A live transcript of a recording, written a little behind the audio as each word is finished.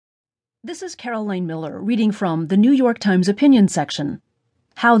This is Caroline Miller reading from the New York Times opinion section.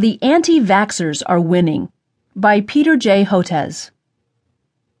 How the Anti-Vaxxers Are Winning by Peter J. Hotez.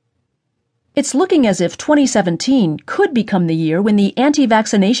 It's looking as if 2017 could become the year when the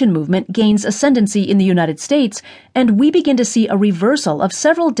anti-vaccination movement gains ascendancy in the United States and we begin to see a reversal of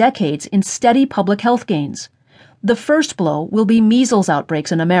several decades in steady public health gains. The first blow will be measles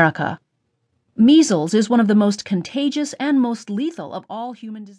outbreaks in America. Measles is one of the most contagious and most lethal of all human diseases.